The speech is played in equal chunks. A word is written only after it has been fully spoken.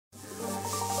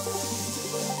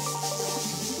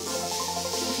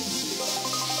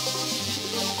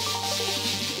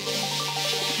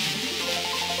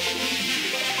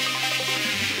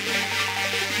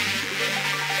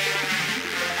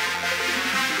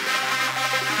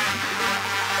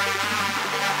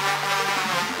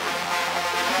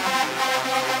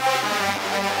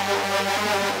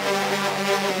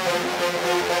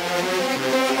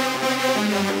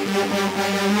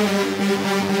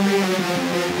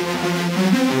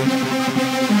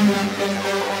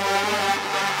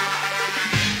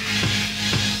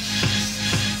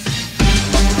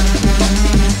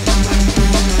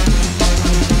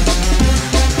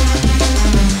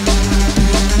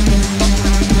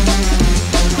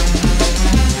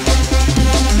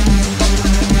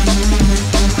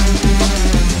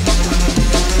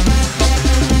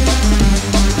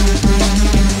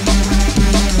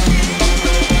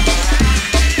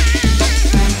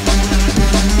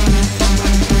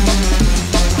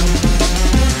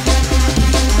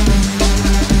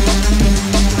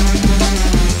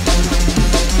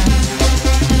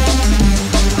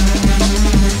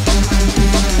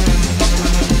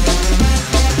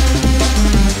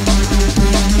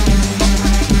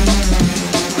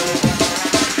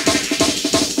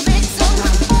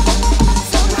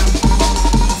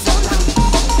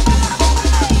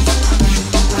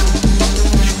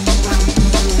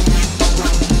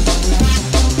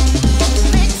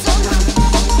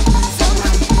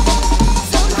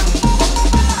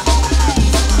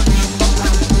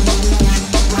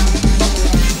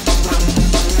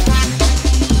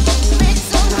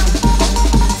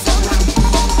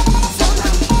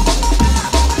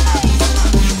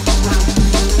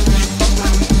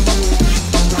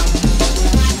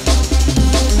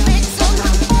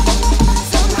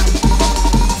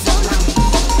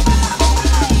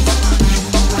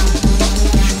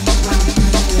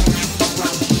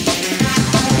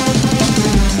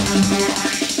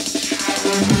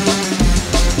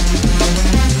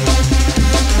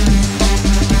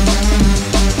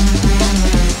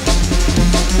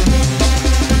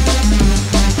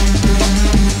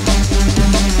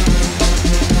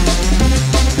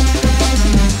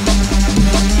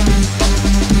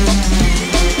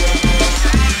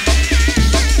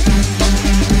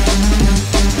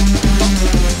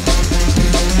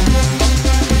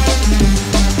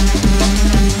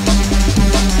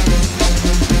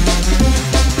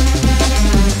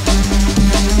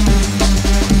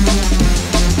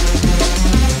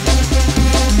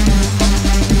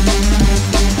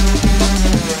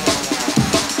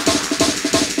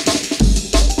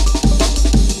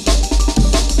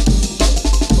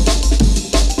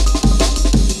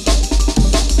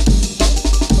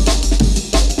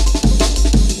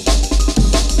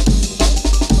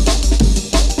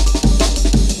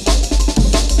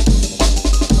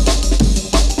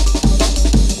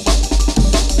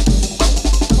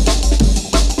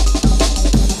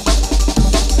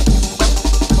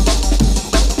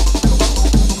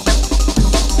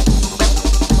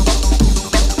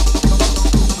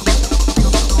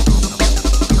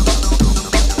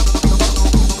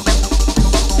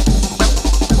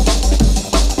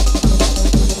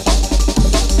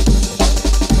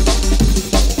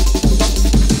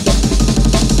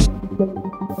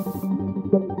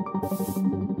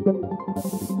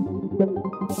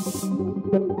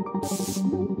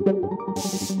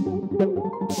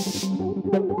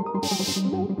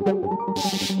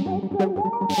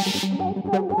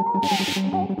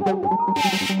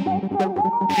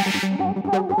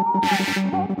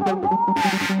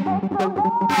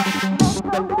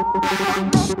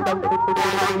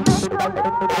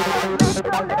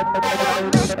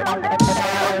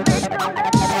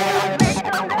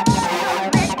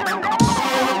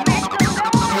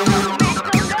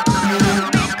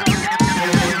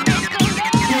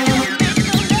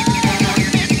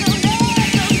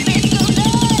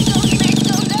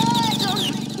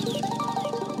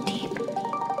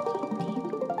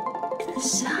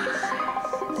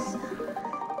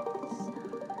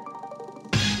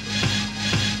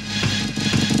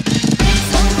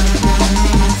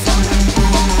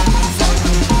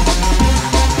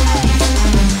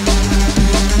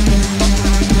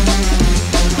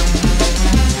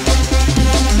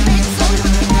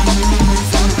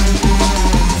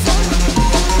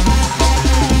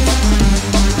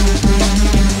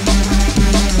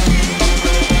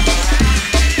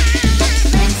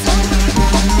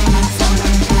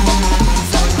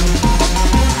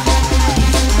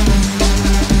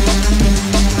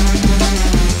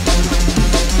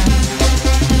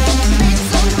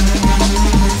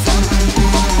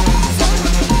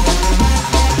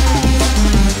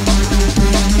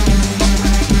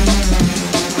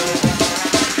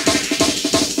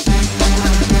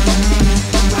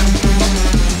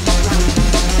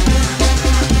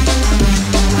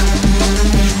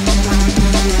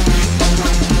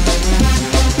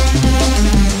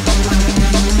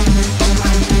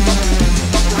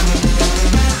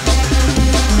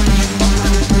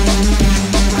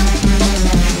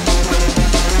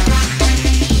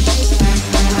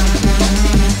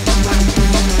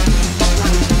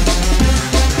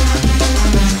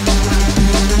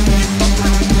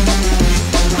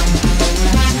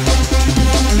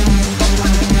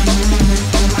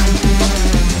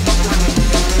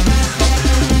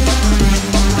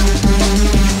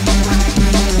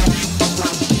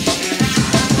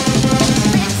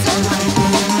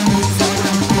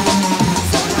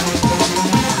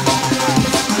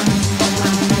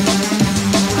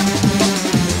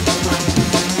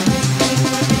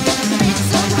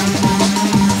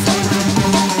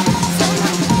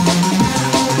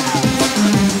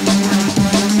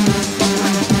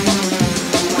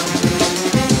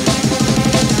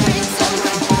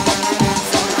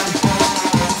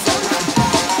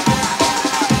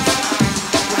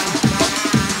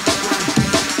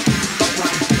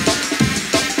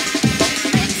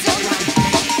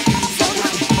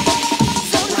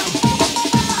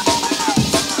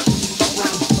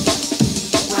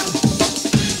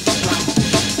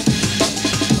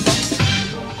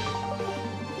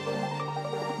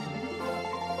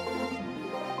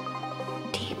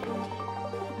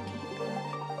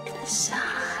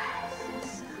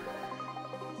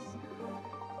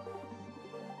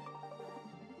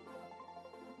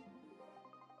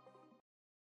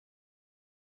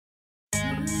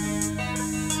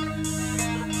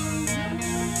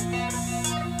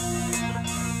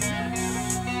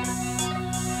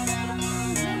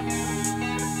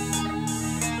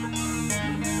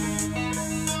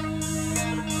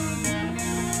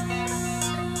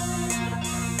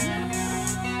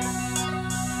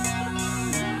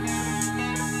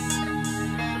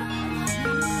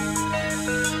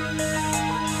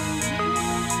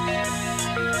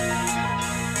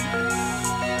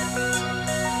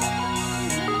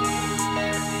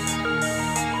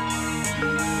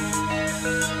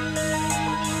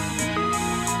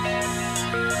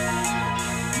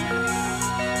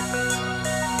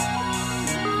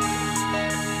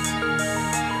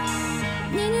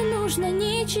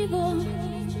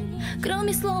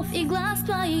Кроме слов и глаз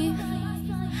твоих,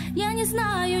 я не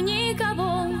знаю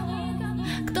никого,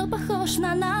 кто похож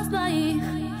на нас двоих.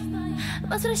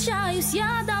 Возвращаюсь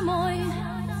я домой,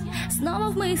 снова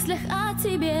в мыслях о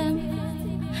тебе.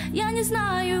 Я не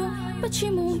знаю,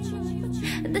 почему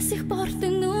до сих пор ты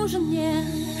нужен мне.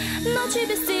 Ночи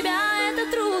без тебя это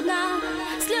трудно,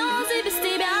 слезы без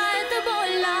тебя это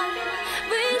больно.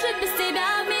 Выжить без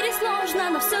тебя в мире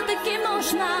сложно, но все-таки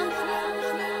можно.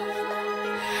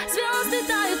 Звезды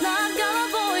тают над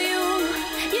головою,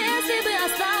 если бы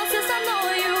остался со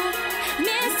мною.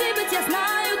 Вместе быть, я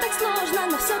знаю, так сложно,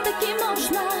 но все-таки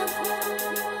можно.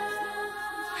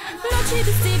 Ночи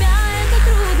без тебя это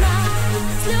трудно,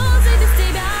 слезы без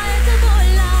тебя это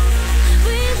больно.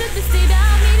 Выжить без тебя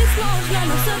в мире сложно,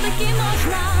 но все-таки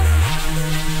можно.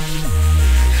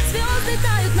 Звезды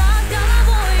тают над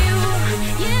головою,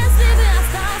 если бы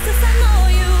остался со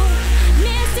мною.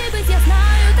 Вместе быть, я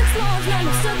знаю, так сложно,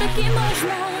 но все-таки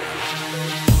можно.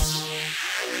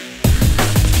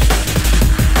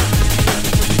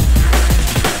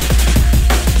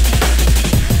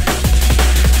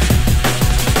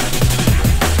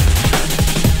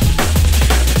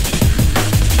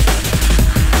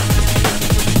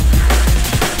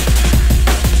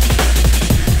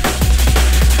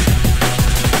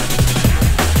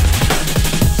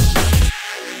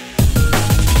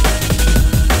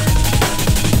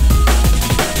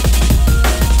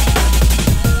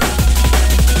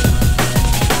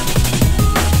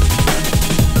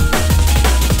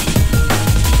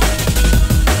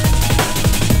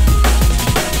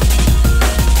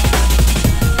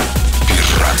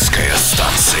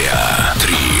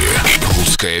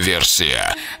 Русская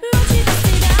версия.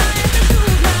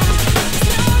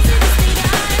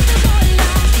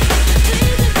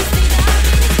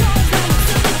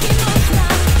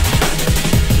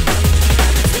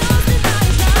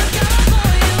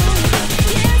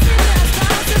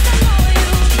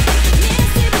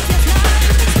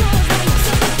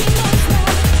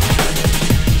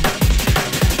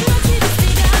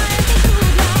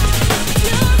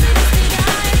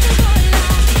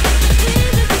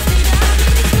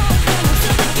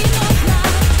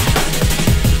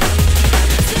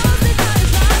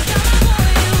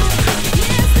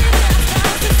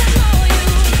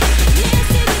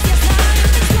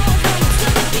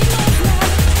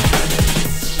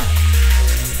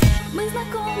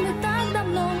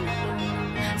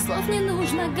 Слов не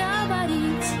нужно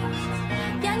говорить.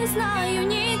 Я не знаю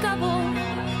никого,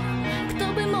 кто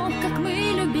бы мог, как мы,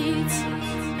 любить.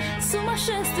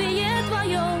 Сумасшествие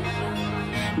твое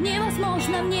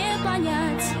невозможно мне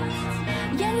понять.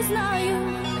 Я не знаю,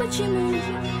 почему,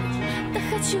 так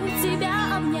хочу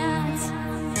тебя обнять.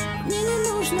 Мне не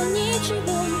нужно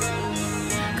ничего,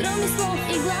 кроме слов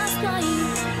и глаз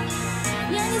твоих.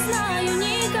 Я не знаю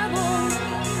никого,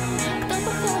 кто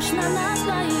похож на нас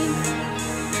двоих.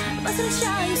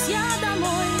 Возвращаюсь я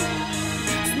домой,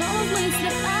 снова в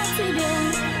мыслях о тебе.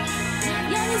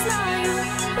 Я не знаю,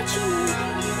 почему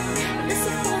до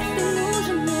сих пор ты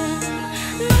нужен мне.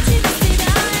 Ночи без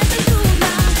тебя это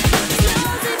трудно,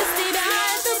 слезы без тебя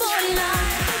это больно.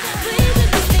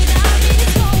 Выжить без тебя в мире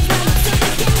сложно, но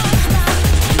все-таки можно.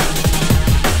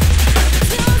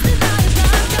 Звезды тают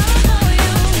над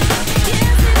головою,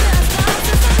 если бы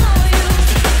остался со мною.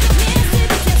 Вместе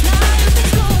быть, я знаю, так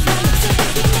сложно, но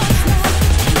все-таки можно.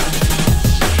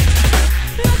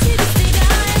 Ночи без тебя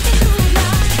это трудно,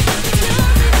 слезы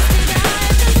без тебя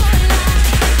это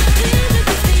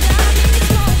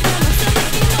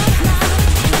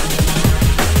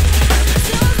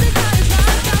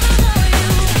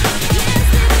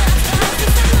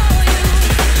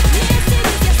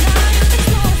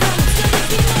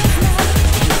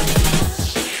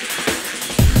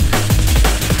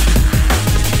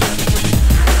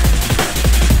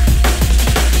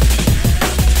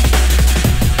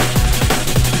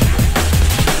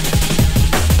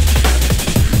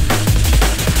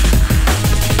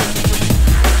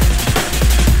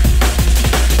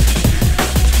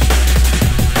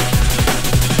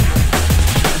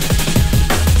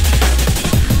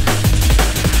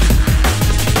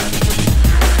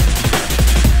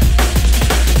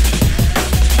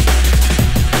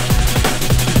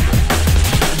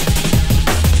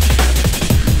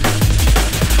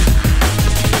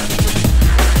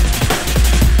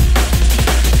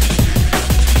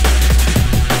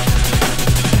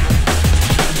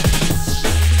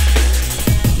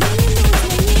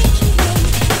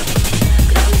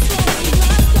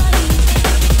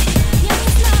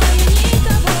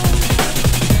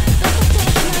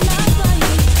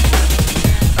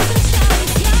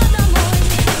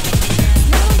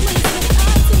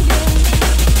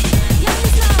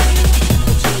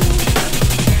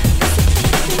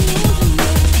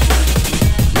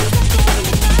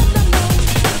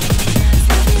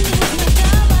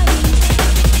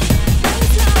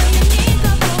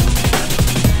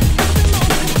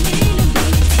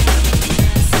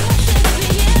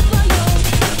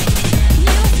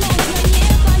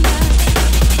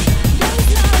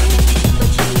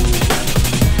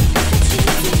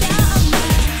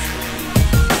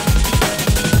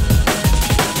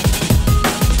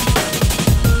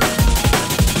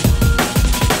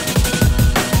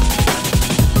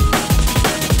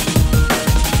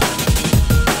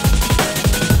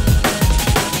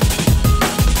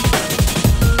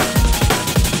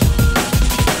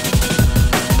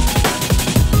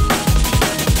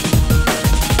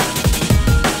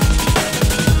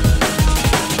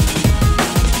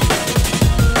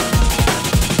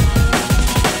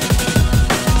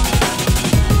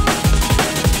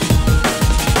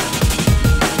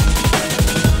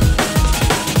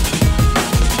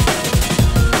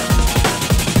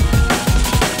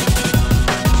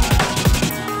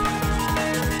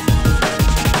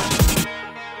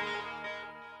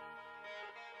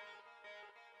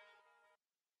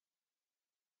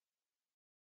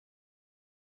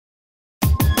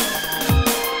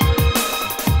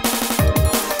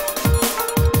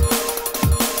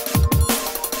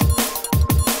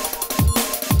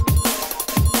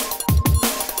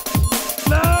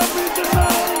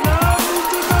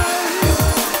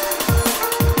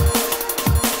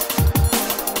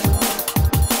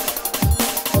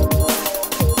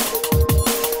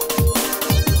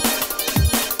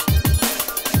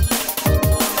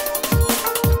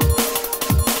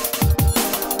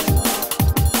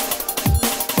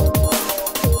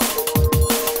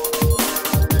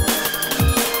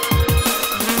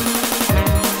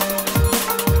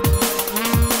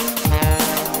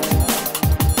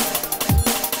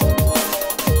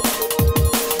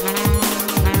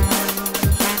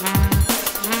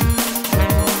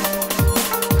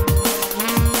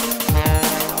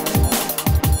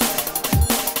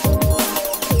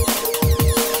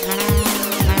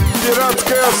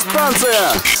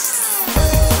радиостанция.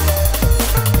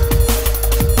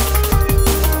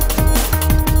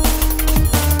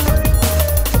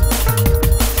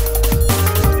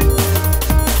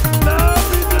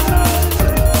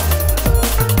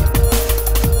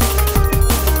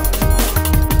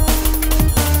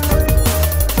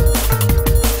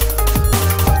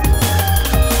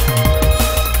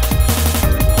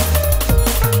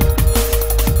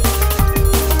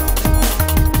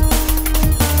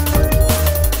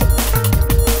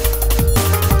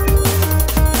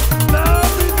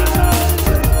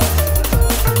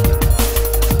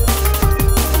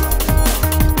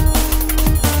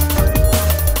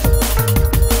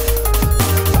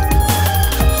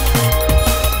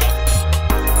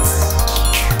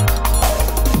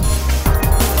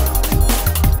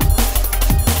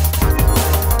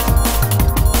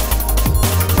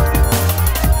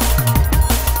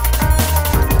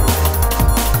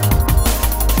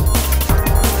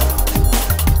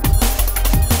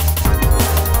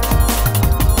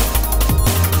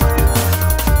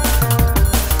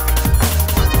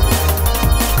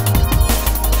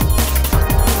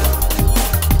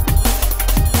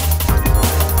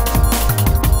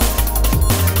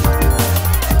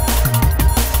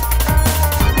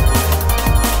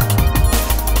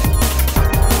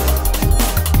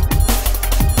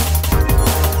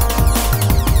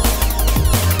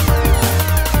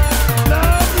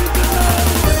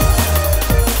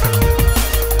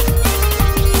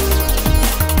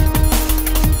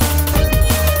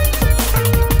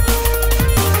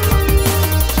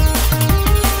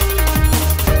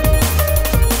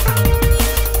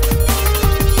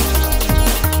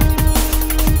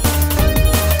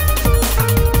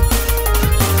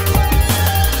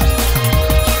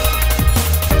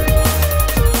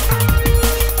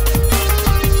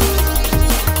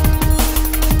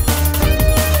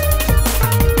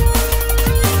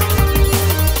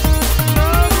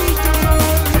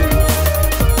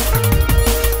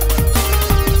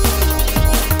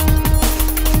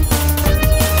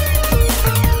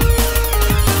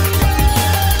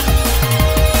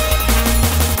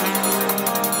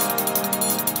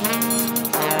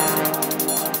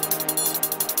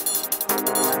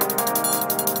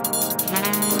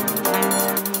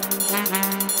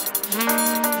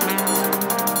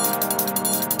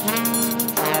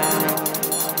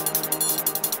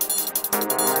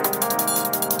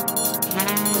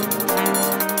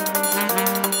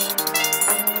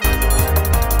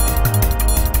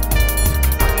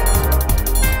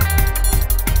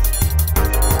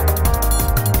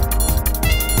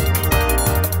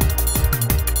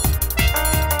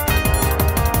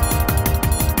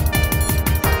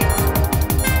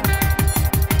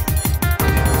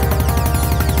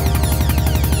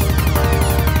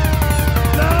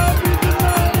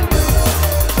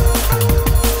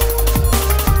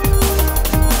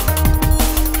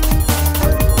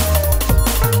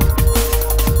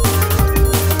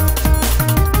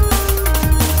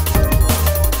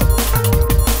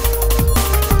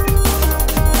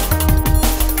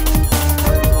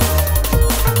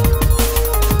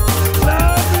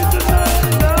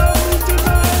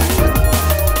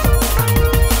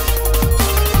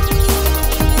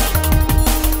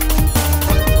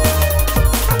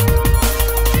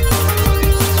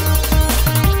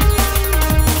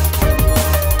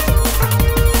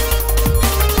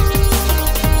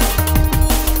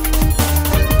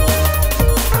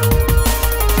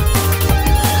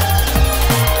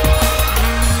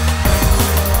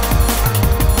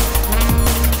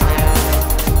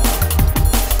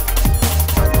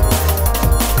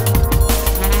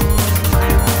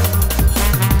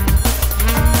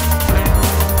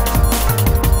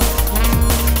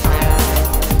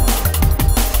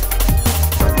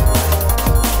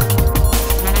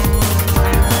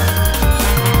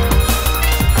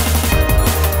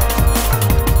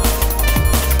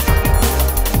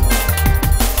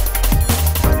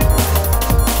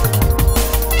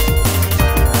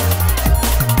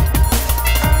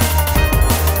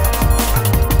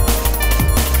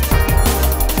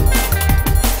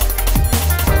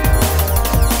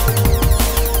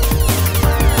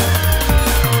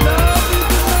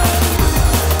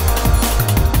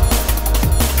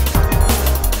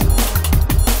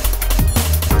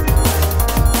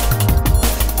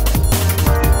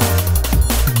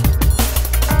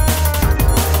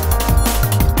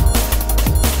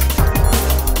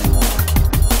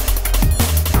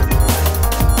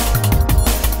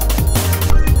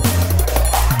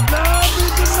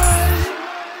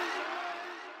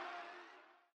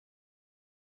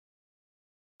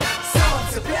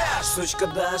 Сучка,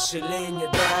 дашь или не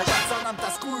дашь пацанам,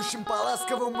 тоскующим по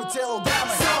ласковому телу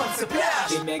дамы? Солнце, пляж!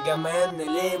 Ты мегамен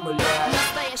или муляж?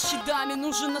 Настоящей даме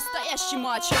нужен настоящий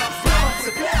мачо.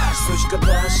 Солнце, пляж! Сучка,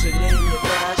 дашь или не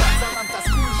дашь пацанам,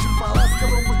 тоскующим по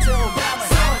ласковому телу дамы?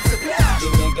 Солнце, пляж! Ты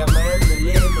мегамен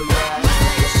или муляж?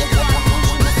 Настоящей даме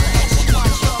нужен настоящий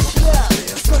мачо. Взгляды,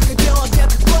 сколько дел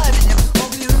одетых пламенем,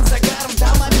 огненным загаром,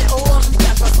 дамами уложен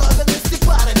пляж. В особенности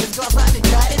парами, с глазами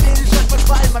карими, лежат под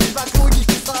пальмами в округе,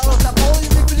 кислород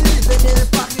наполненный флюидами,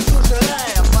 пахнет уже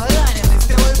раем. Раненый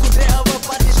стрелой кудрявого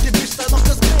парнишки без штанов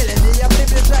с крыльями. Я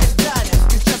приближаюсь к даме,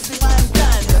 сейчас снимаем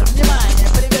камеру. Внимание,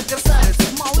 привет, красавица.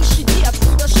 Малыш, иди,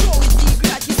 откуда шел, иди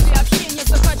играть. Если общение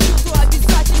захочу, то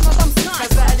обязательно дам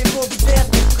знать. Сказали губы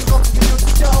детки, кругом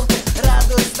смеются тёлки.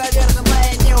 Радуюсь, наверное,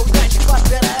 моей неудаче.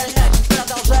 Подбираю мячик,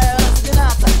 продолжаю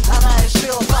распинаться. Она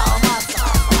решила поломаться.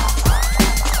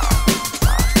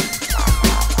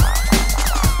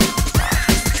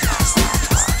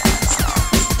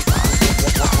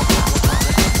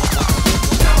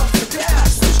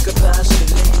 Сучка, дашь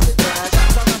или не дашь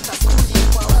Пацанам, тоскующим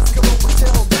по ласковому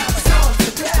телу дамы?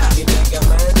 Солнце, пляж! Ты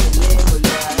мегамен или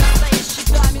муляж? Настоящей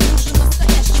даме нужен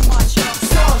настоящий мачо.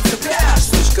 Солнце, пляж!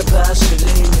 Сучка, дашь или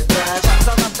не дашь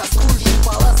Пацанам, тоскующим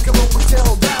по ласковому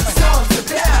телу дамы? Солнце,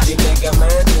 пляж! Ты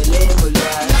мегамен или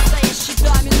муляж? Настоящей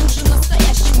даме нужен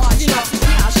настоящий мачо.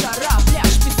 Дня, жара,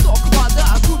 пляж, песок, вода,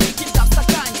 кубики льда в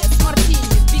стакане с мартини,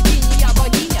 в бикини я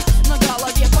богиня. На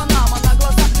голове панама, на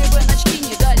глазах ребеночки.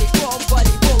 Недалеко в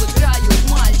волейбол играют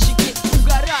мальчики.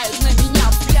 Угорают на меня,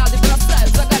 взгляды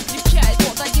бросают, загар крепчает.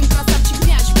 Вот один красавчик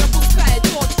мяч пропускает,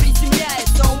 тот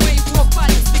приземляется. У моих ног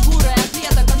парень с фигурой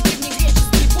атлета, как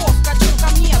древнегреческий бог. Качок ко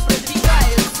мне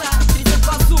продвигается,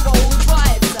 32 зуба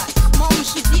улыбается.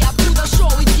 Малыш, иди, откуда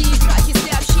шел, иди играть. Если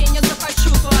общение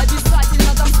захочу, то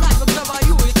обязательно дам знать. Вот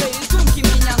говорю, и думки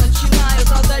меня начинают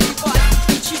одолевать.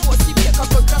 Ничего себе,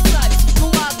 какой красавец.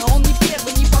 Ну ладно, он не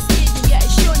первый, не последний, я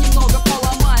еще немного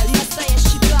поломаюсь.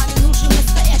 Настоящей даме нужен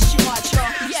настоящий мачо.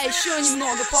 Я еще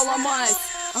немного поломаюсь.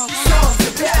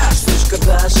 Солнце, пляж! Сучка,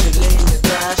 дашь или не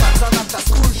дашь Пацанам,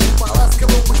 тоскующим по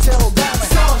ласковому телу дамы?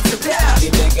 Солнце, пляж! Ты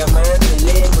мегамен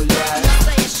или муляж?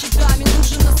 Настоящей даме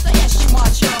нужен настоящий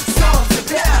мачо. Солнце,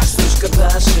 пляж! Сучка,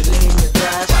 дашь или не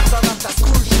дашь Пацанам,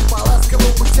 тоскующим по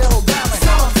ласковому телу дамы?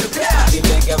 Солнце, пляж! Ты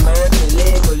мегамен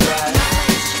или муляж?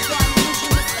 Настоящей даме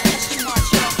нужен настоящий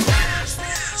мачо.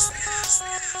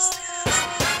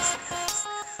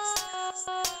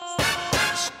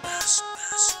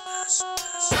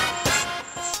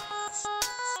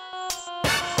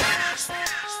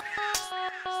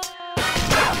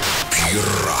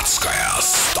 Пиратская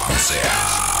станция.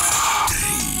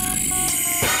 3.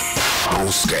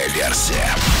 Русская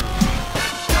версия.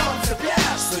 Солнце,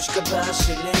 пляж! Сучка, дашь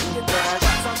или не дашь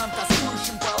Пацанам,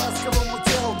 тоскующим по ласковому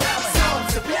телу дамы?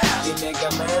 Солнце, пляж! Ты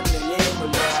мегамен или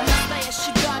муляж?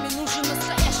 Настоящей даме нужен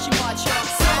настоящий мачо.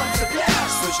 Солнце, пляж!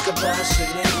 Сучка, дашь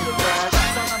или не дашь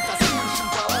Пацанам, тоскующим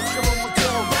по ласковому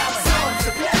телу дамы? Солнце,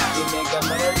 пляж! Ты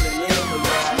мегамен или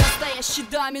муляж? Настоящей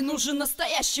даме нужен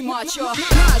настоящий мачо.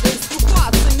 Надо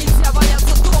искупаться, нельзя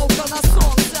валяться долго на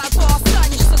солнце, а то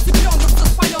останешься цыпленком со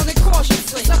спаленной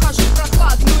кожицей. Захожу в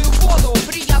прохладную воду,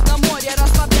 приятно море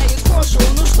расслабляет кожу.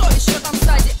 Ну что еще там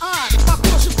сзади?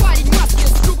 Похоже, парень в маске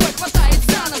с трубой хватает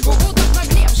за ногу. Вот так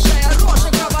нагревшая рожа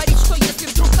говорит, что если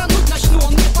вдруг тонуть начну,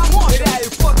 он мне поможет.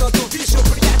 Теряю по воду, вижу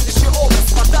приятнейший образ,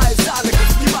 хватаю за ногу,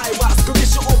 снимаю маску,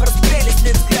 вижу образ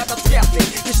прелестный, взгляд ответный,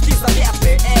 мечты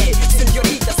заветные. Эй,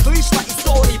 сеньорита, слышала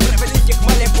истории про великих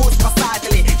Малибу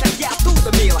спасателей? Так я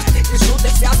оттуда, мила.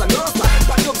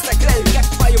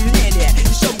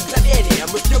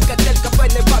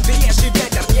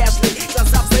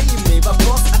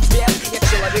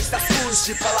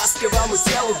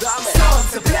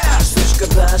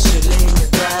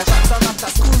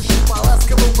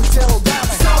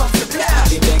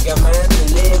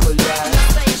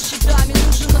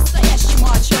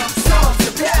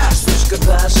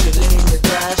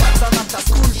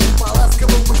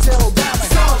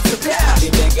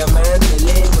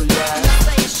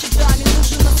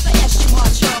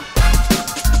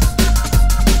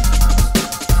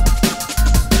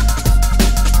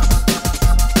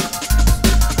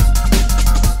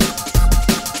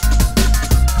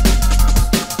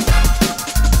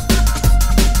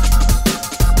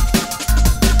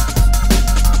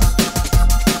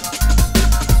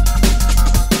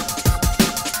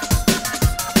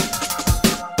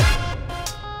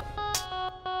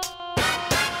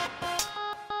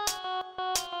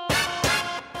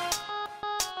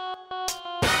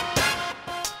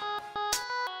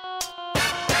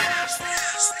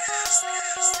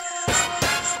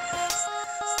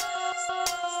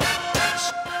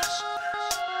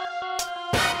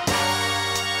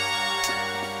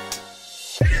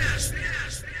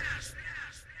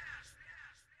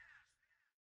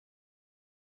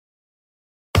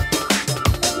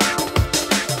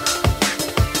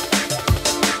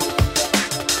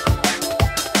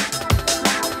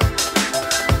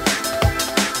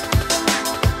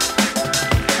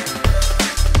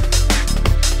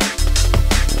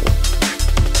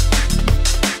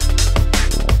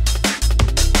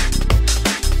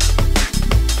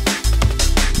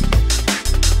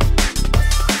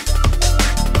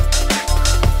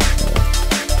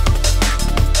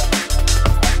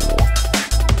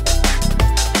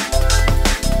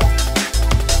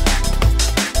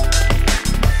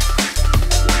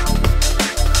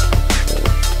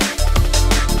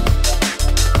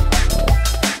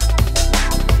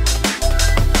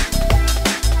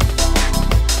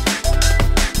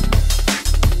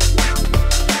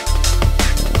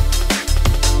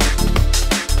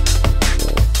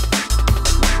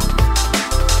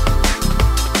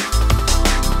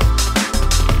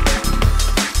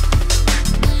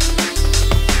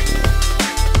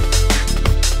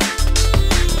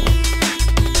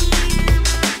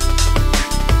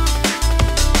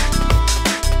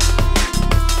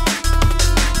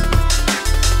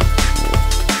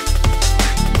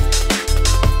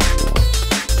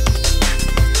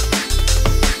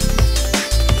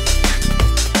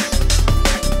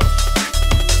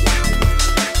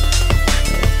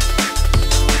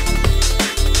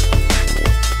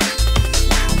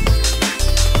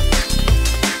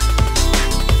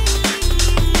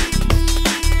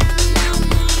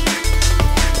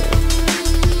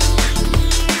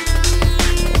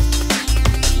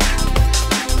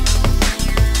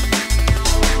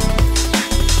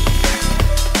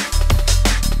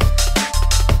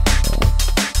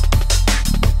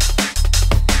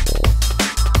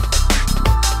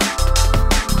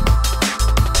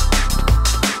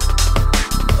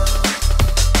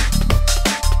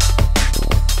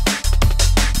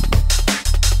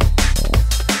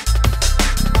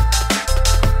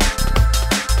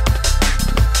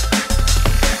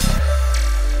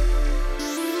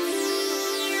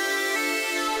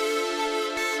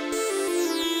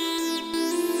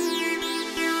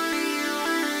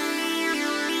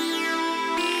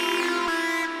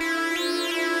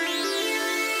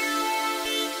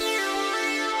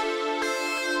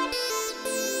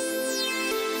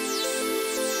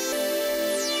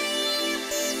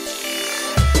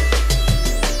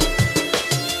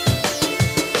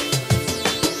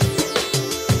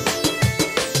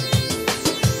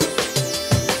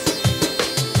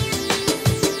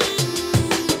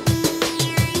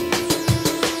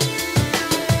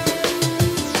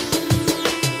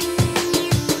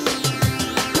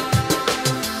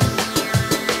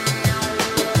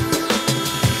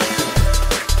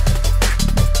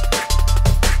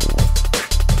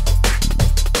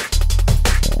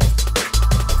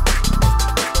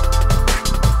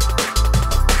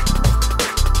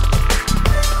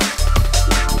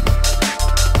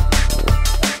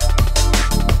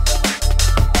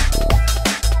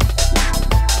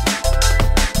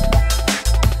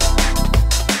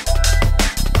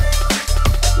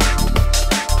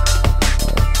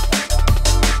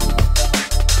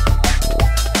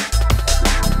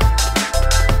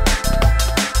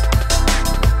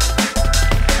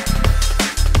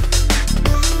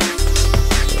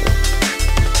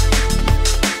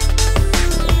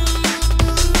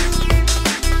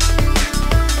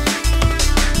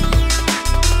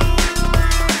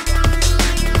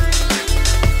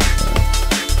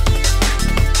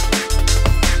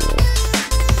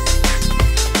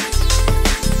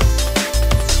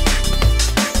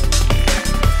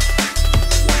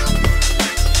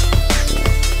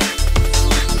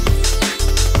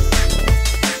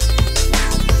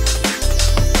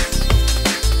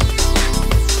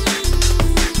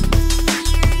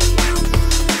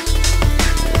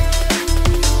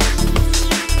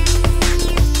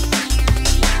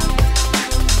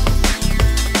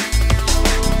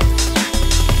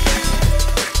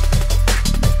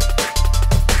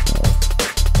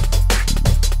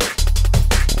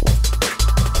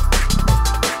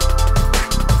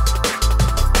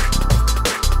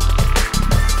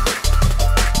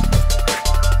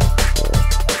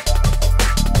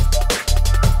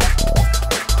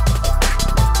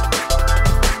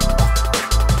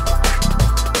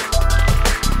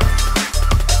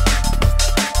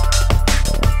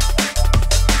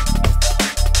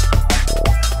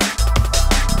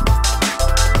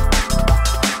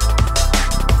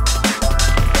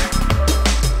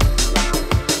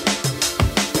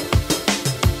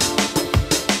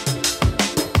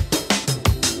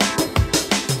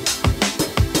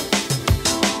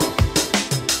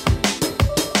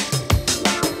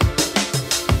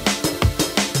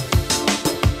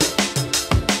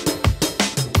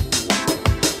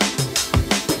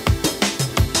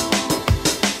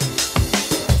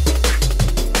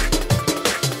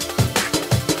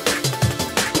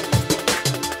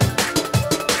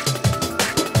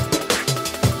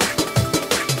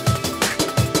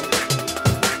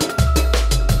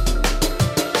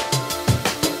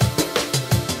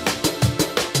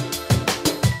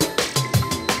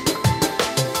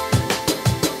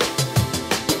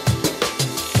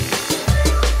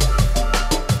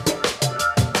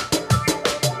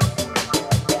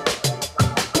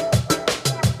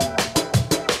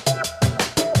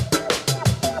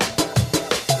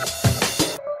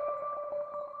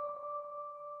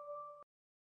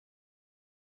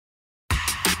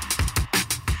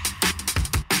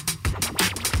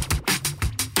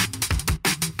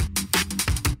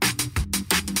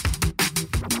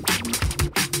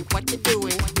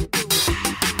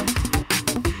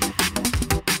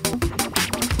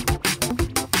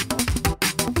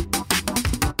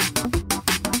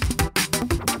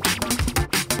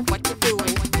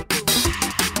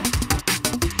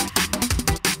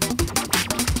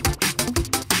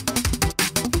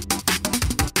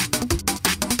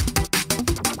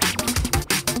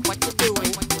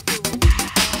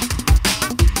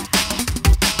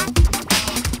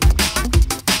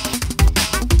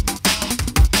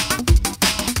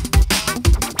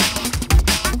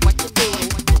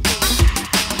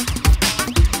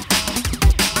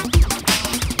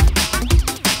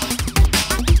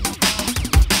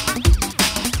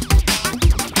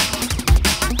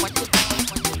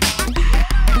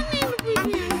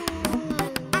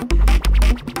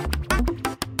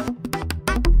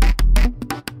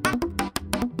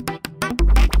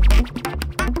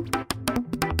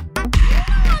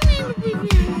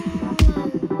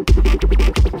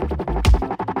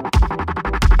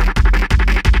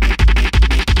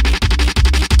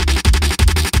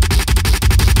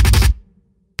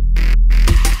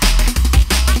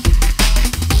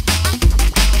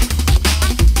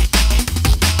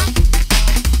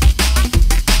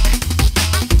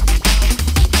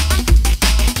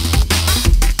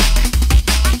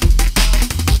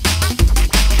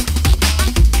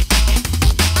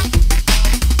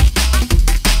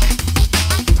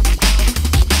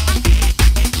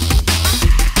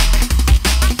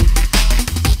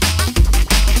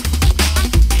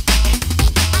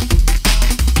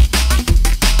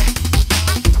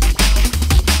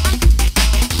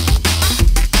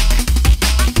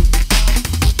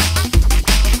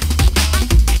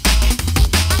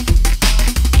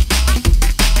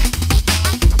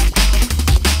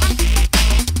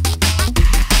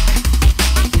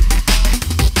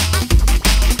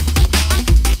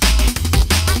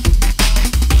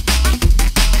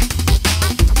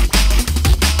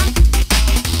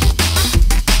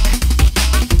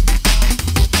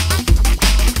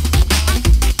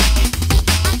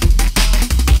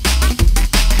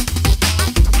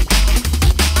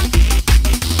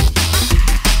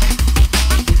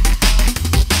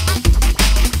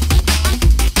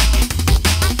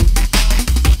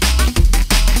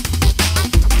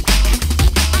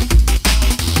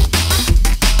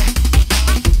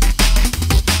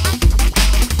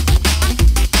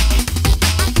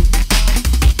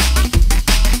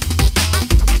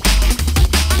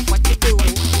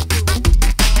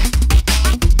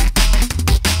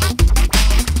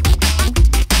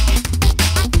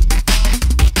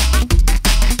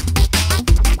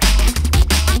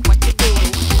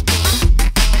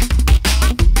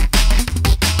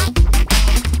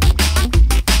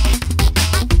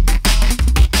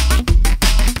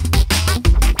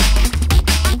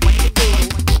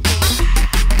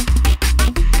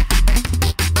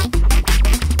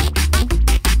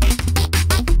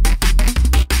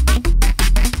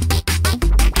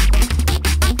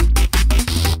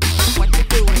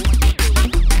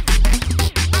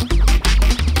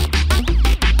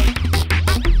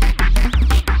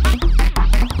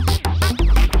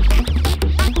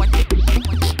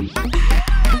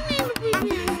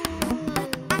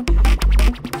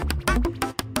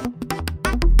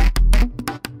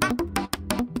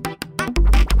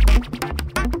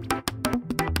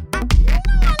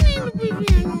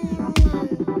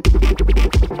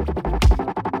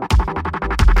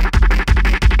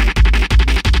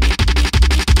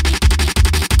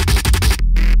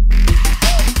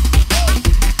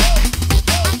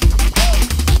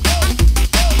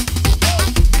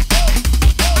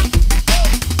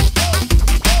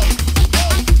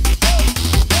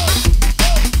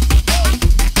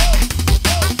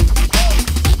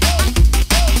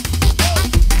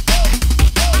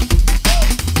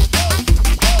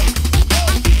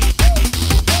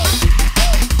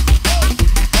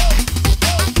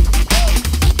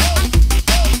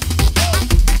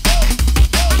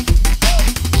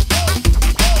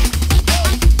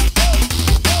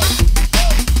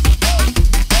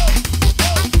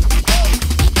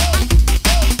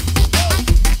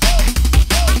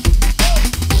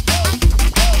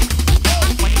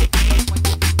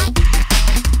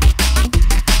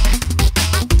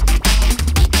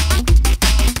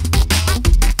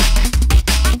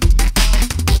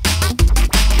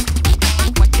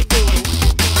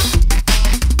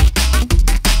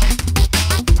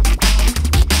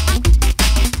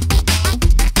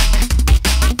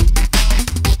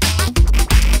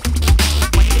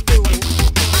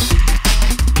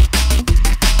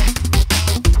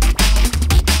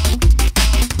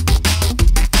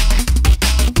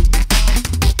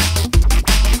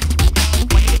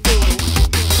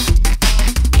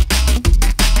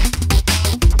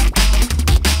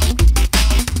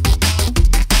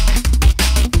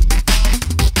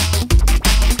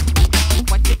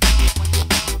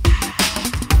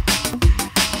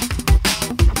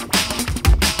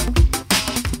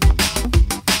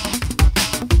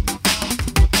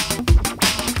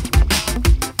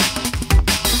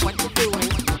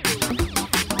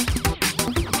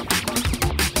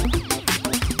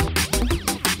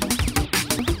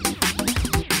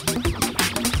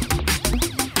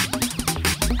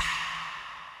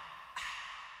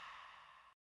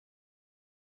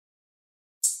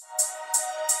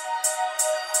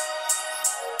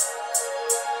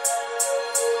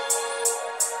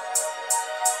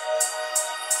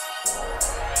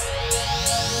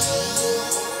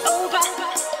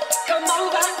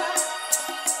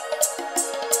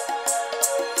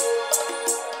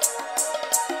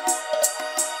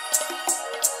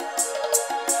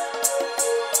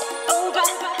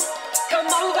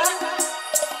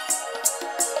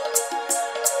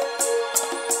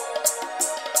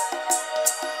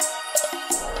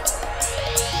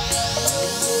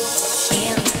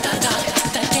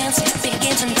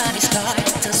 body start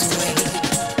to sway.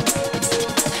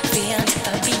 Feel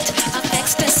the beat of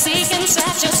ecstasy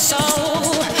inside your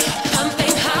soul,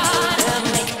 pumping harder.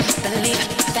 Make believe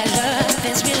that love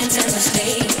is real intense.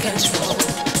 Take control.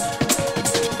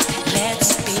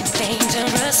 Let's be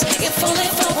dangerous. You're fully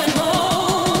for one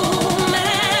moment.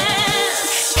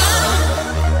 Come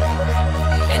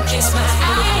and kiss my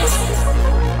eyes.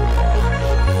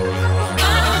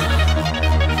 Come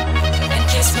and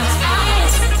kiss my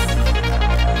eyes.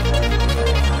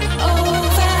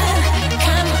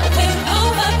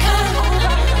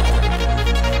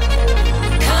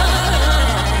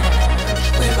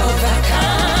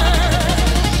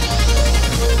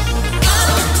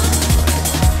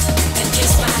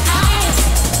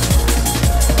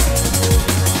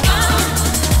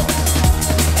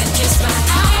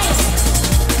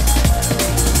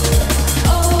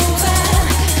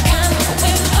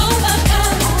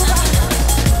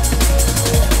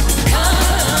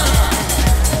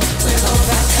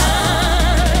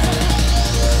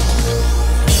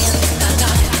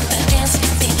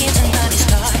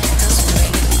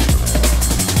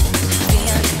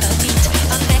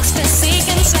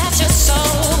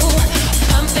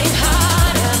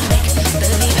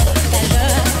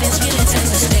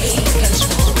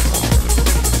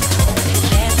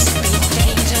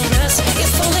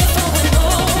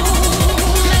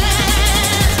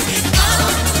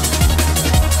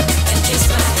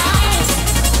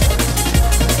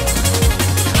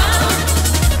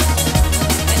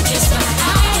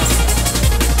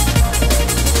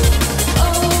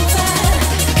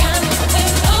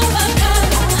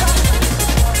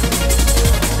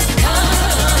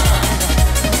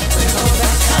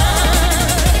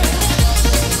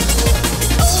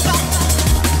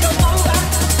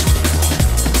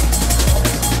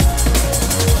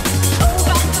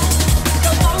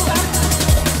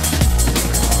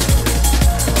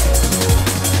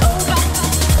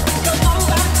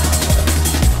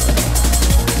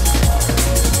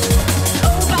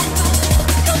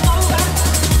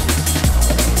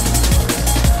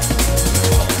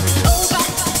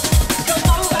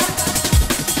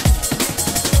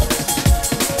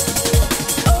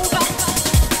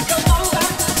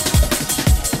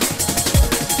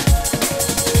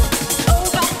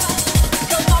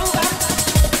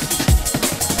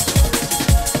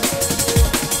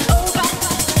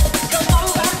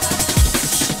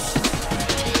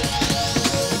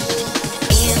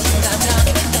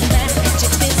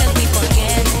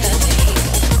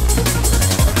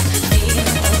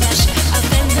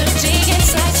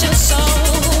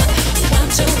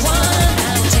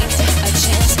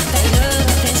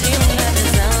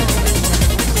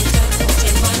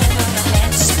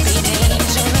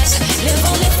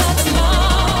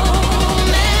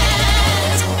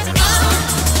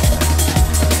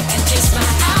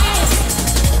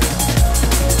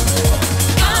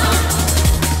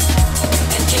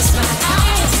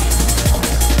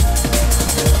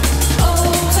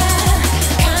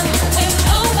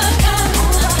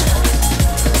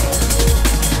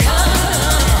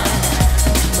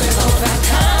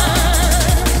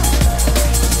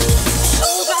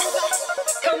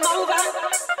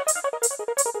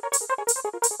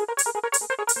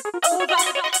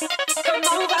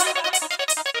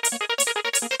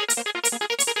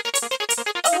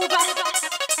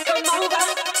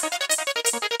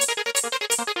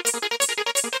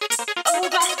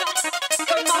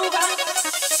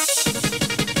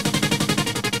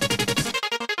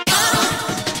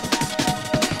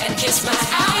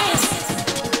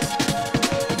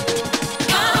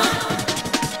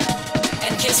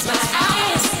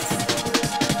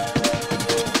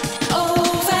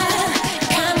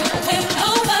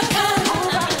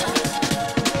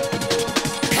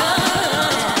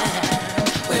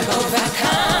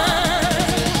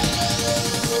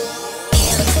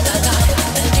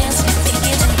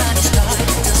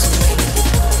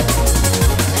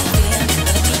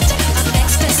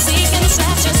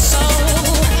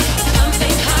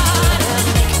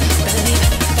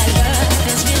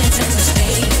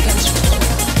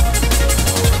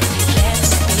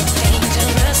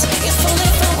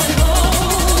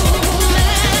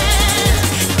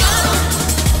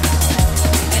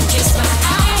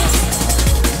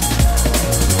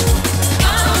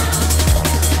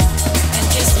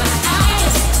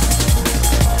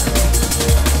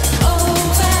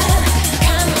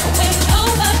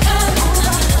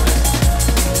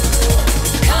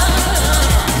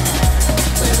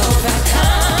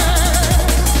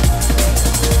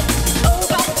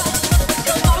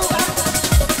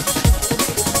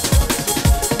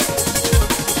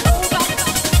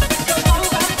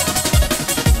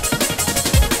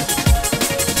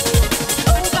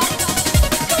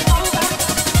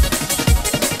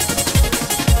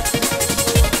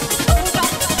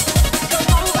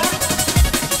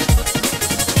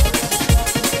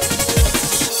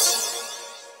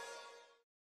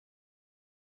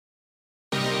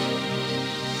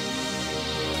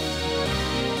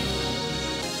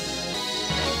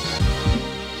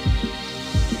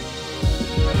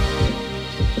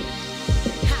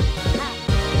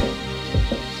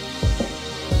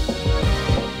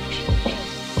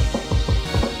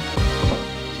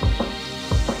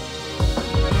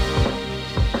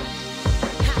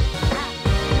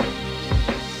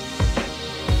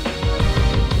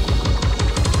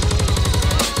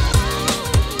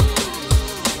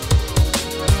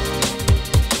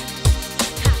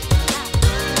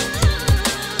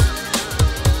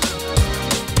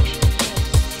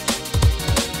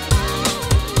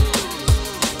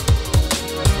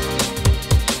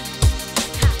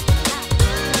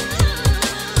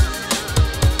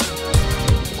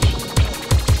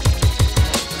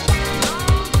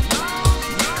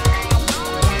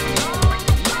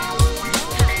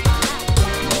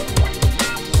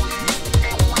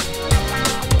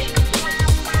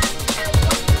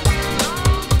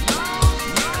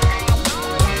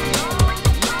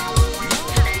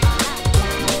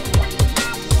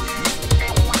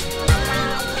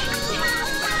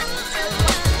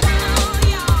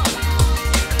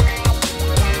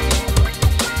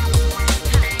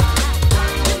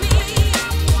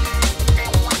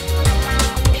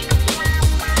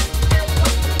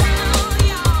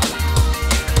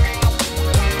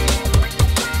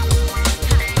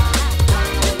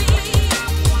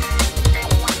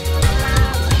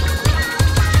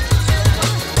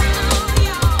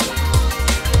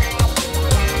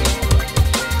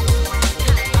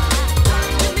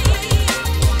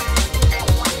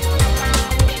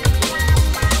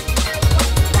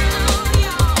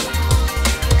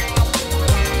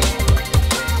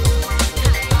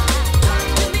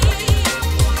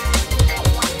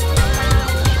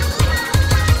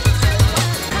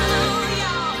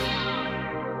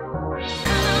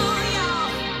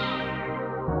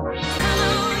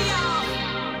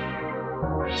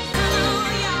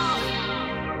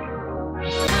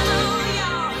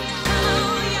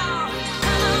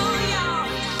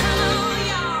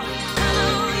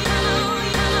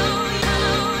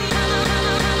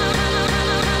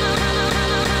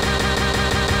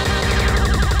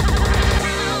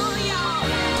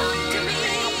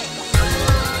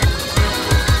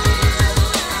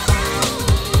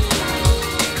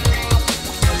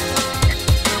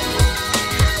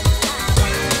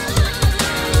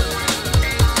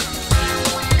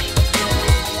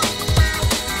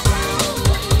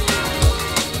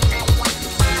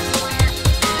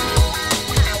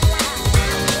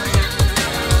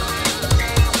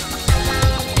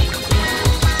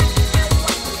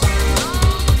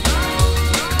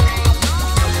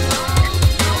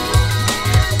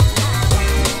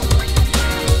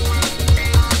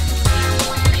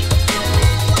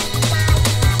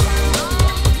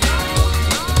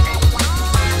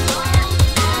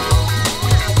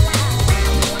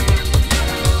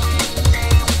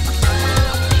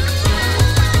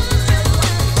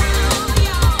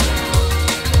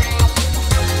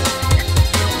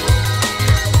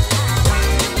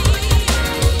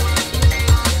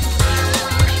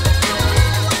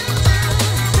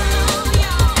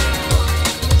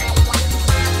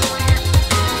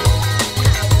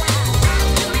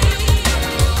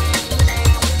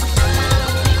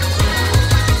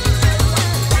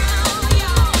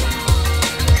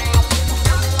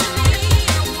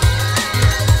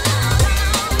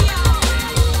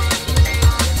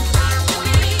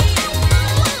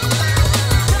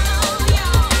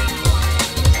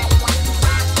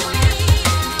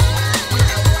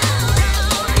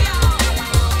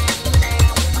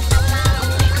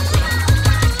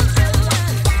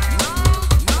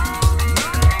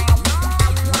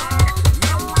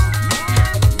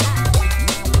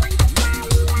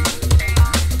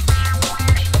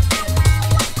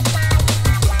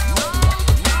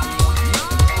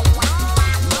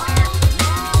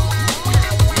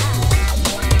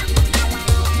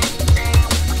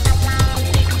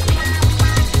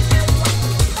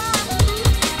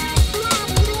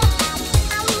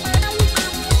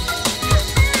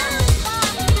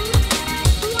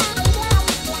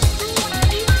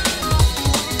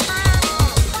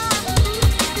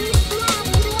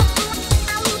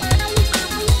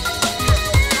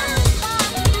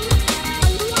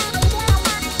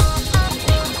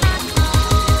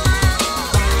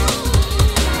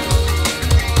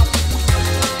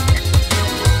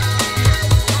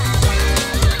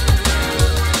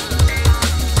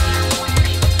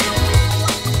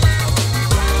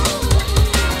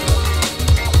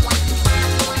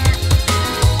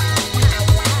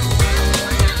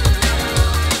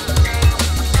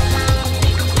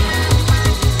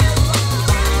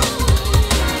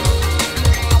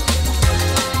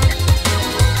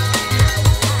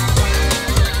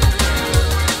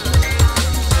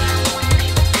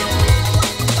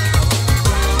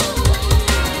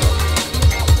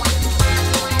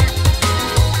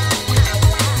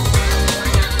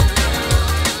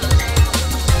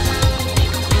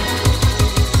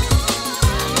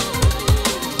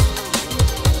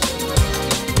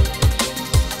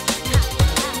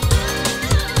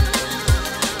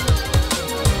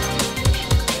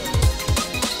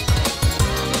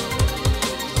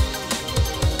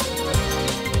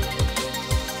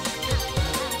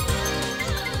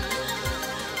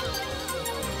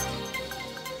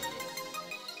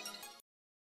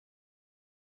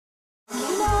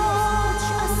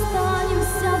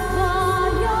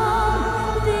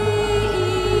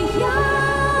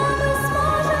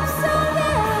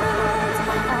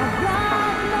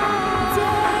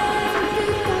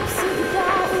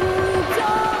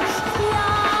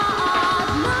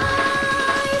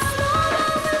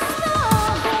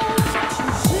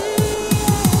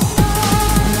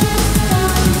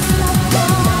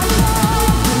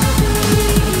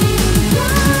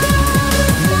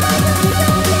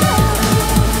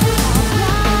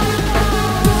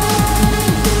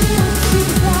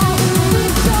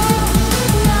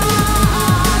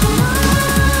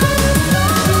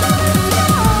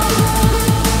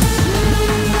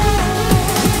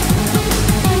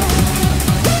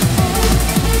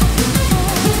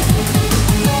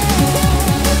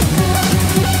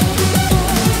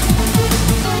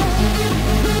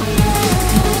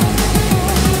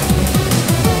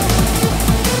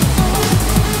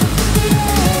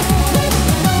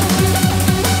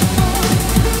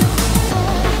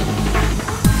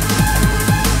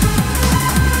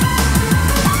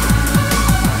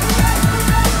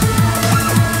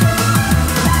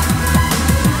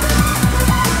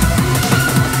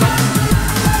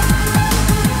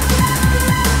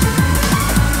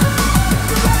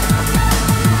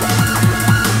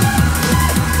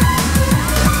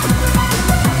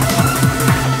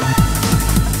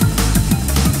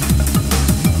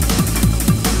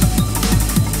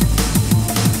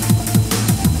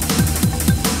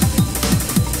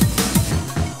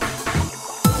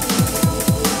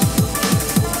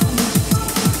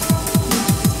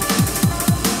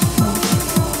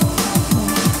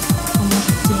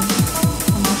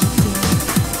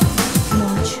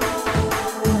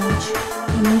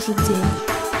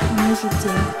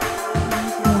 день.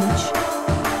 Ночь,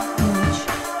 ночь,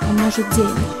 а может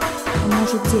день, а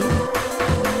может день.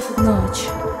 Ночь,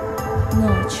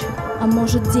 ночь, а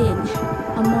может день,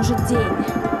 а может день.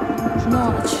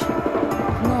 Ночь,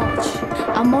 ночь,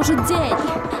 а может день,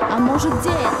 а может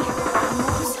день.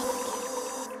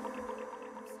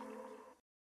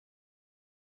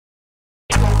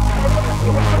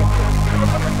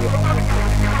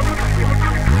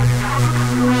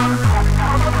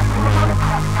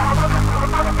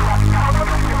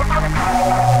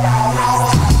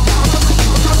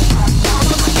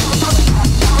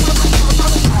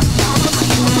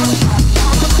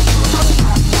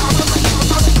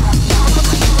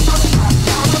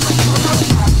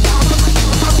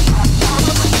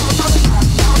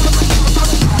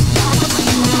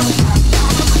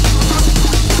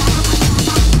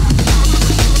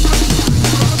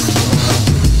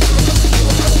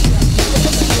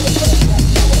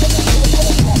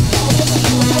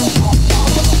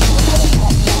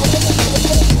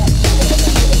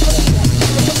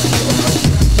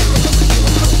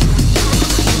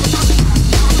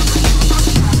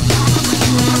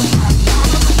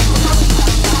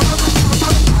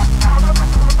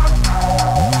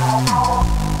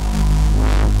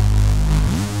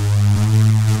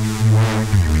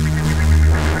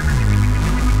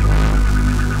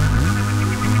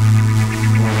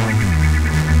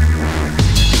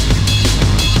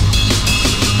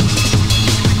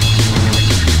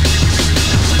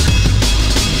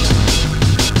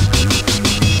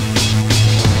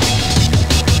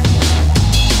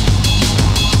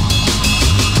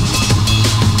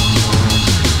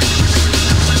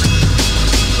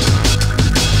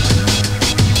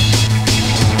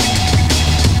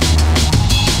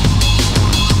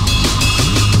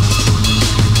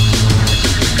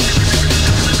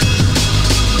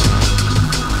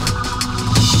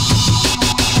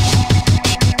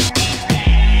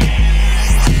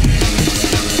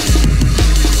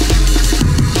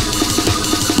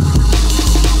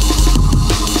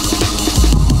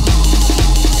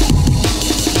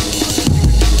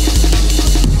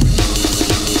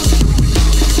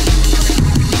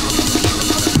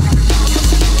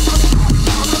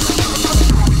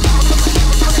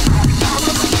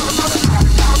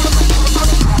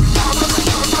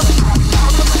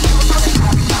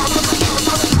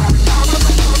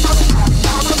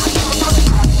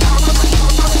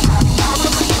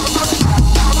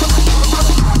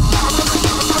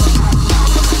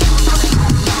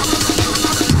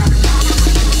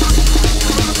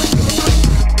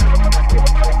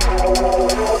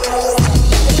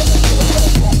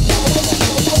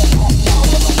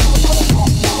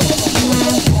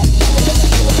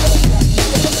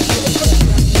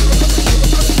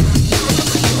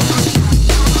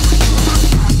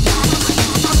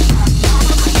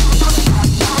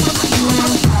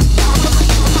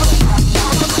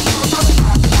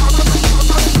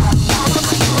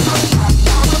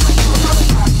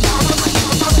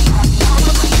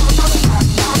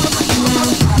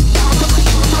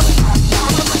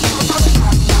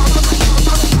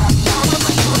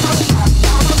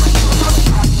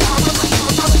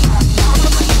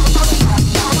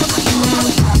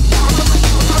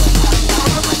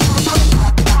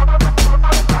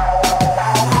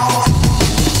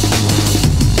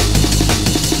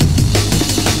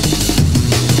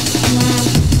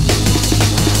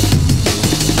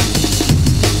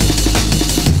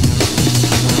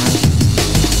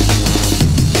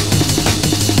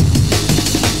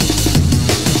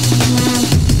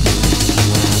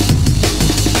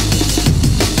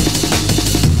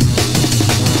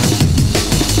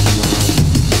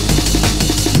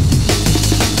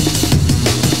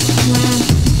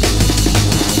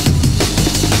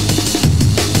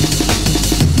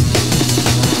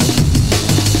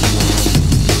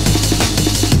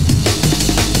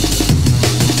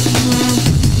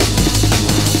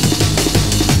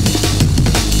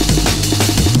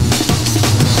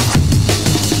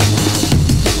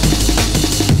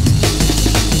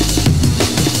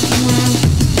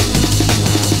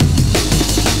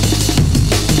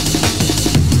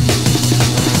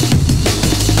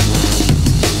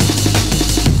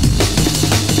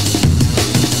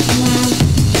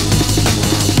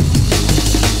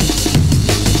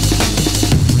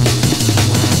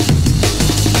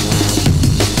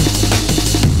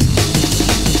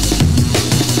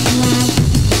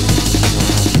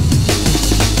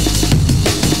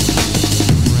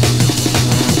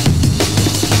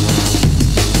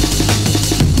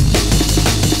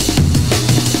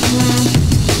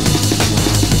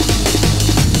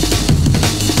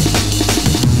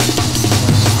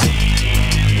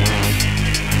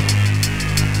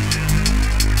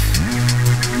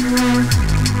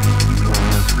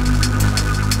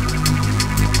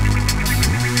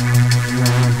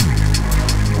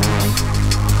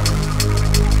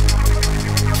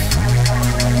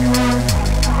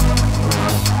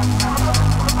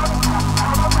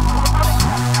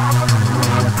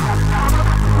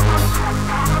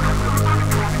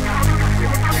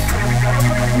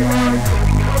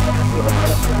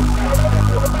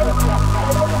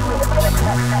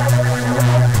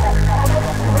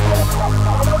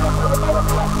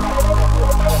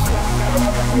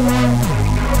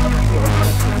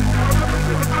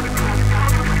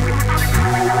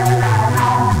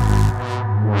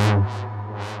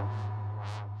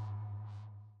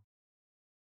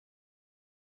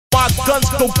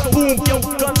 go boom, yo,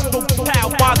 guns go pow,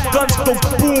 my guns go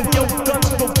boom, yo, guns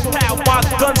go pow, my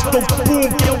guns go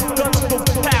boom, yo, guns go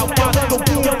pow, my guns go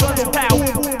boom, yo, guns pow,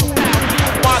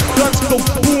 my guns go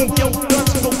boom, yo,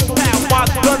 guns go pow, my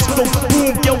guns go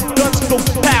boom, yo, guns go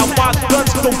pow, my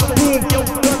guns go boom, yo,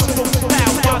 guns go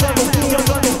pow, my guns go boom, yo,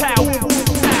 guns pow,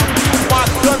 my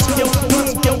guns yo,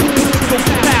 guns yo, guns go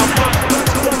pow, my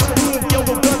guns boom, yo,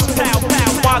 guns pow, pow,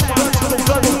 my guns go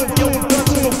guns yo,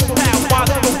 guns go pow, my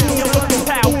guns go boom, yo, guns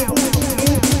pow,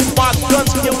 my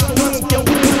guns yo, guns yo,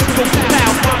 guns go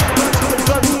pow, my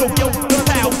guns go yo,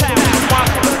 pow, pow, my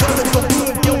guns go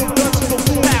boom, yo, guns go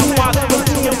pow, my guns go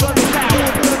boom, yo, guns pow,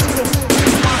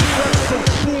 my guns go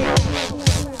boom,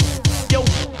 yo,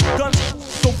 guns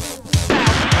go pow,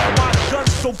 my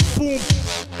guns go boom,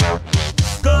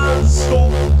 guns go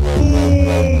boom.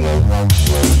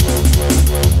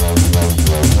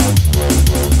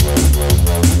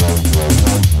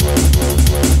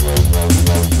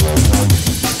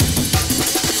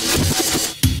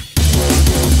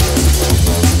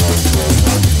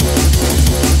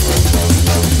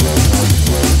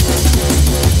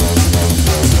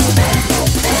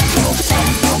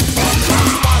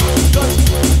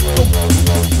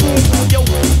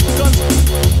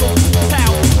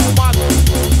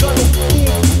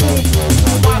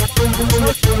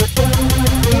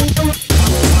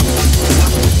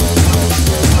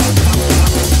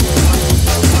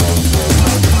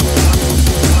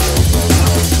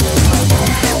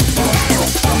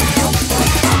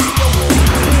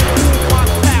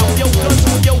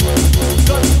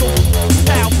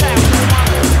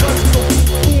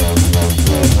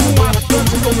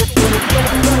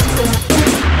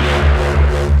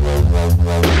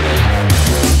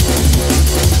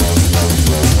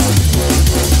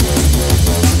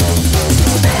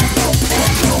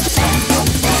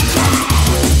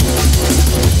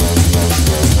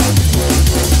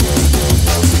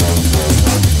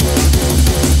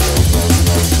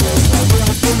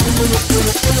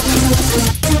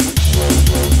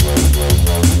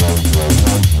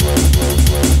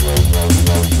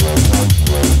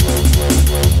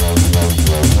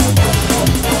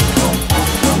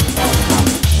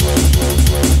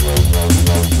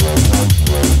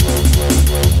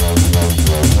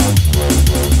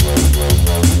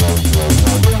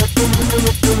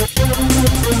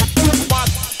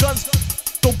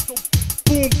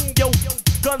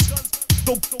 Guns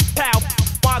go pow,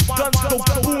 my guns go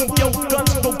boom, yo,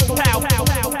 guns go pow, pow,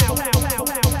 pow.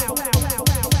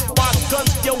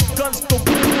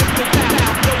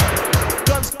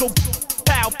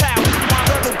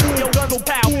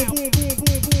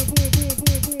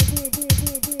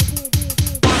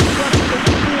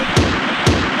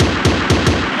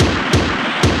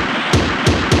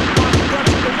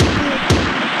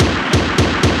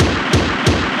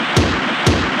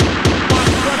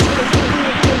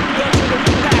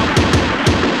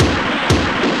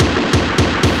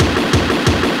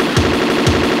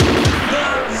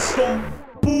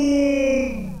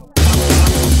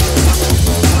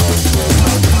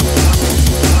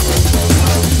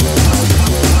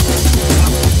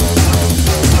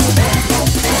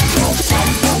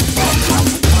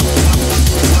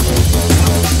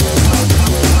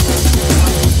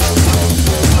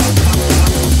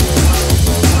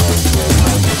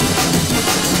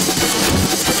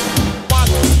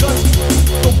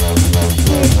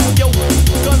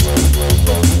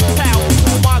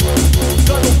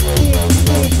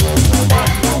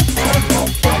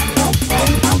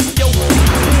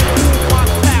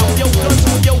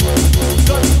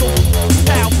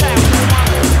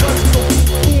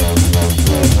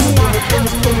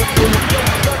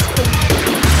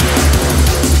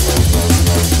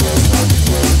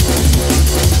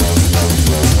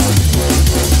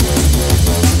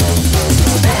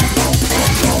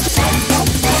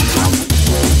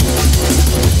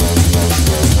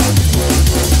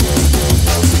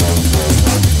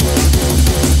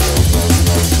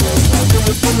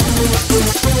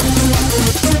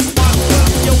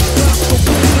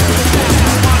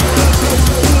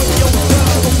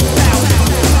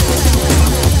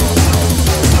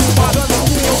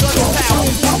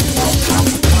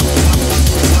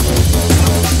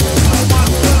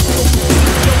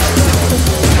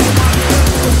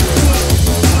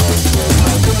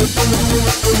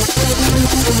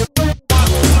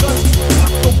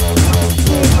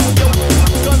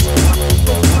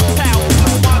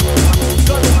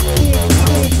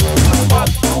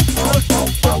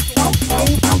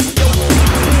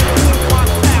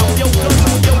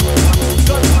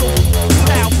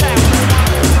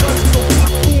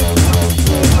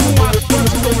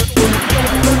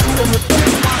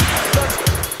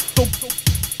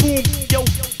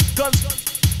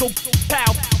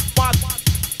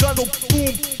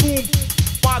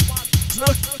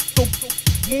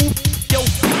 move, yo,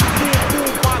 boom,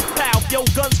 boom, my pow, yo,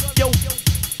 guns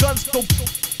go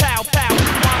pow, pow,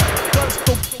 my guns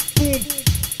go boom,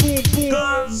 boom, boom,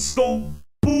 guns go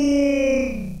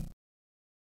boom.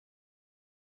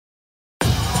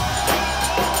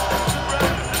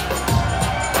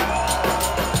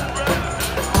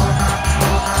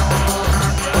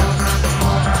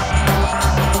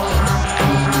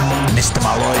 Mr.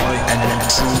 Malloy and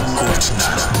True Kuchna.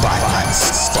 5 months,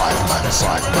 5 months,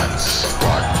 5 months,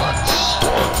 5 months,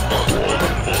 5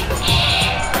 months.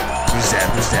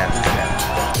 Present.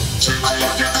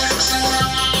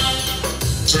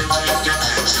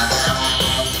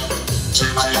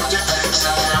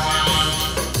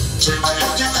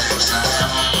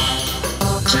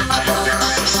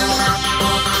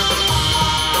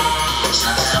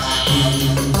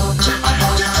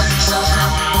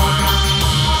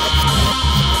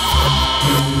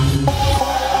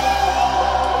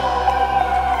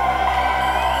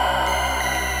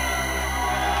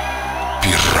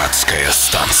 Пиратская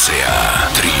станция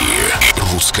 3.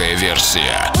 Русская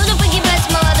версия. Буду погибать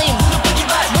молодым. Буду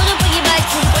погибать. Буду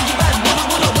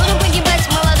погибать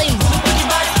молодым.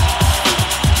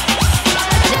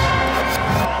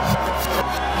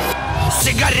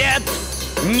 Сигарет,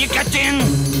 никотин,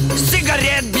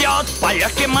 сигарет бьет по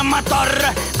легким и мотор.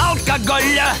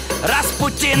 Алкоголь,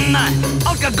 Распутин,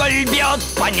 алкоголь бьет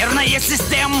по нервной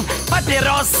системе.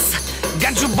 Папирос,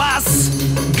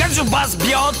 ганджубас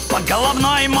бьет по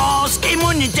головной мозг.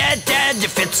 Иммунитете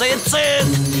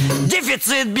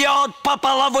дефицит бьет по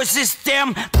половой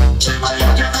системе.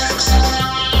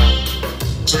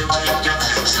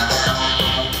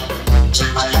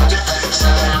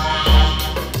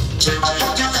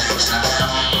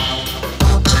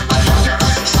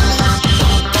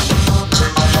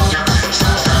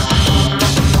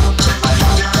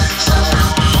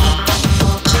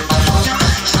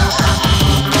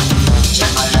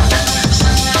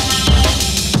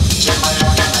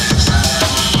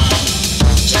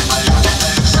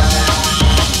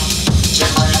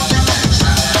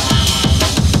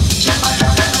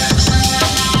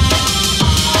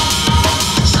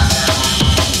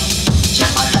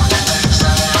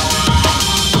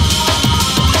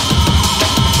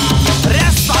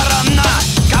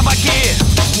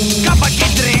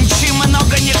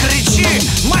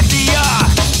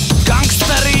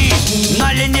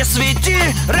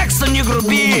 Рексу не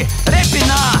груби,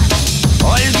 Репина,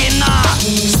 Ольгина,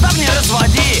 став не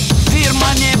разводи,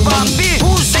 фирма не бомби.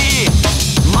 Узи,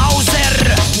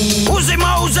 Маузер, Узи,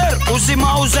 Маузер, Узи,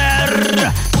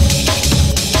 Маузер.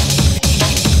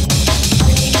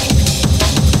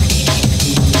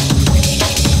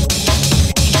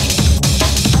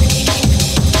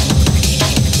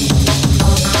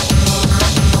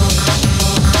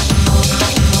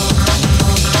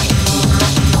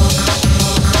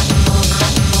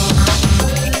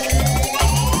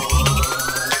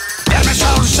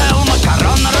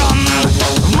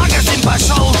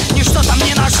 Пошел, ничто там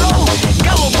не нашел.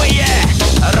 Голубые,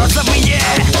 розовые,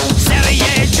 серые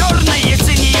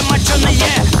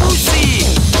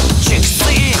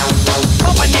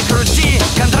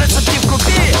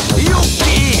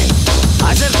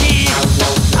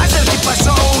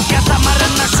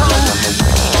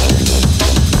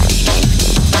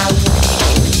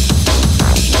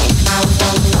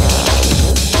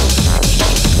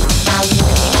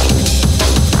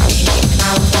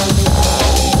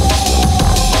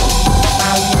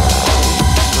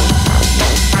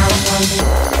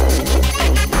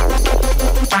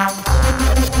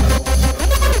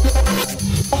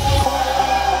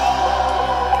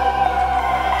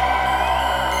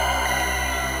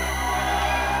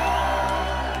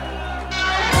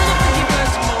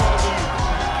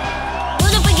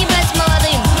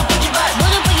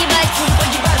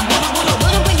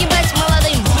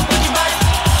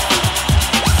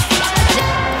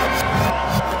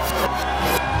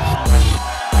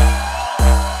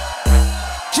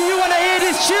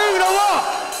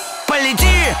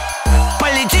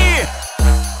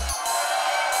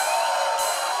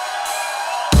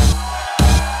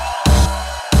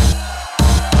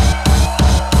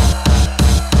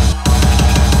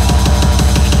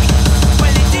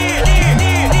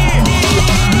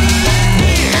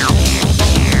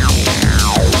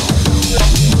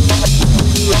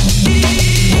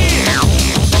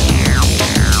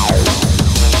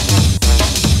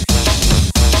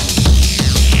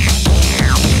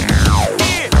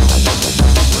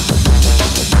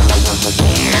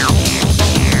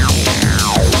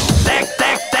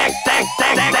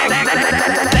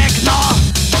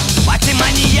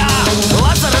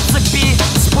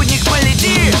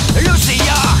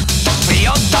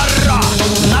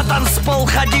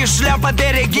Ноги шляпа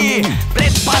береги,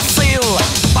 предпосыл,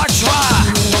 почва.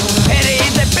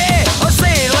 Перейдепе,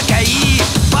 осей лакаи,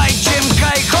 байчем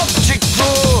кай хопчик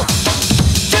кру.